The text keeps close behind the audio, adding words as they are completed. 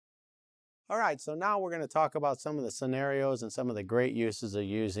All right, so now we're going to talk about some of the scenarios and some of the great uses of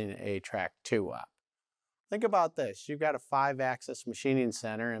using a TRAK 2op. Think about this. You've got a 5-axis machining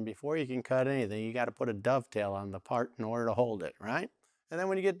center, and before you can cut anything, you got to put a dovetail on the part in order to hold it, right? And then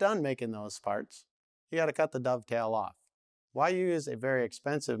when you get done making those parts, you got to cut the dovetail off. Why use a very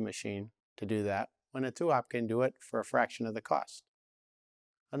expensive machine to do that when a 2op can do it for a fraction of the cost?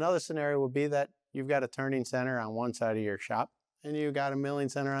 Another scenario would be that you've got a turning center on one side of your shop and you've got a milling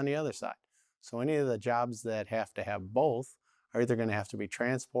center on the other side. So any of the jobs that have to have both are either going to have to be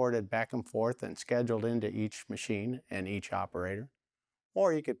transported back and forth and scheduled into each machine and each operator.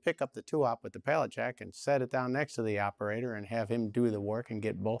 Or you could pick up the 2op with the pallet jack and set it down next to the operator and have him do the work and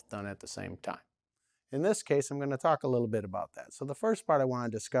get both done at the same time. In this case, I'm going to talk a little bit about that. So the first part I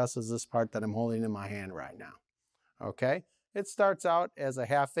want to discuss is this part that I'm holding in my hand right now. Okay? It starts out as a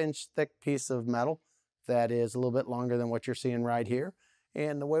 1/2-inch thick piece of metal that is a little bit longer than what you're seeing right here.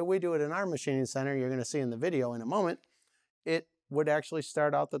 And the way we do it in our machining center, you're going to see in the video in a moment, it would actually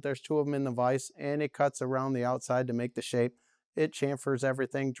start out that there's 2 of them in the vise, and it cuts around the outside to make the shape. It chamfers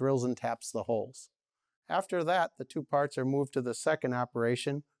everything, drills and taps the holes. After that, the 2 parts are moved to the second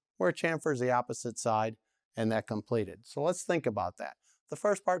operation, where it chamfers the opposite side, and that completed. So let's think about that. The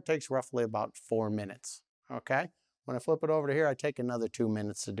first part takes roughly about 4 minutes, okay? When I flip it over to here, I take another 2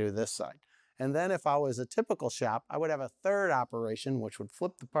 minutes to do this side. And then if I was a typical shop, I would have a third operation, which would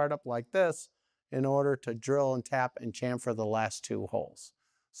flip the part up like this in order to drill and tap and chamfer the last 2 holes.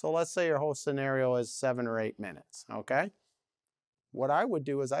 So let's say your whole scenario is 7 or 8 minutes, okay? What I would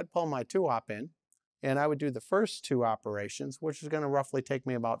do is I'd pull my 2op in, and I would do the first 2 operations, which is going to roughly take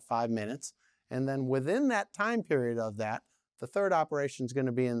me about 5 minutes. And then within that time period of that, the third operation is going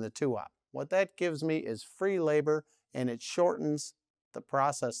to be in the 2op. What that gives me is free labor, and it shortens the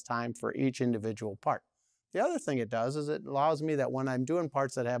process time for each individual part. The other thing it does is it allows me that when I'm doing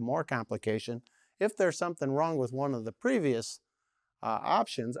parts that have more complication, if there's something wrong with one of the previous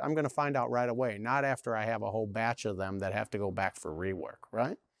options, I'm going to find out right away, not after I have a whole batch of them that have to go back for rework,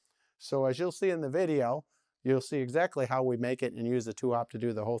 right? So as you'll see in the video, you'll see exactly how we make it and use the 2op to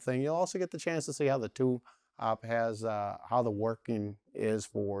do the whole thing. You'll also get the chance to see how the 2op has, how the working is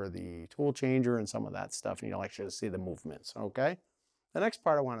for the tool changer and some of that stuff, and you'll actually see the movements, okay? The next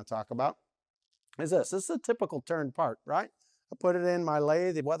part I want to talk about is this. This is a typical turned part, right? I put it in my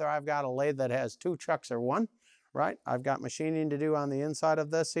lathe, whether I've got a lathe that has 2 chucks or 1, right? I've got machining to do on the inside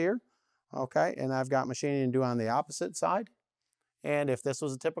of this here, okay? And I've got machining to do on the opposite side. And if this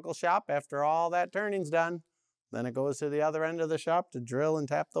was a typical shop, after all that turning's done, then it goes to the other end of the shop to drill and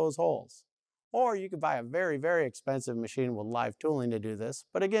tap those holes. Or you could buy a very, very expensive machine with live tooling to do this,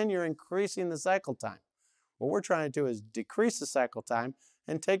 but again, you're increasing the cycle time. What we're trying to do is decrease the cycle time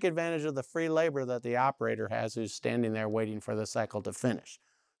and take advantage of the free labor that the operator has who's standing there waiting for the cycle to finish.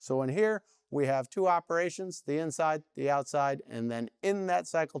 So in here, we have 2 operations, the inside, the outside, and then in that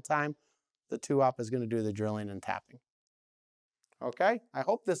cycle time, the 2op is going to do the drilling and tapping. Okay, I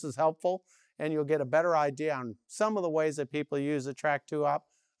hope this is helpful and you'll get a better idea on some of the ways that people use the TRAK 2op.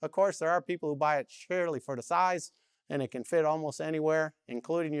 Of course, there are people who buy it purely for the size, and it can fit almost anywhere,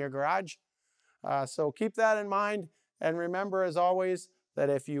 including your garage. So keep that in mind, and remember, as always,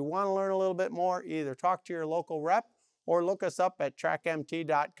 that if you want to learn a little bit more, either talk to your local rep or look us up at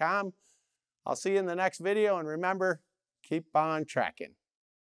trakmt.com. I'll see you in the next video, and remember, keep on tracking.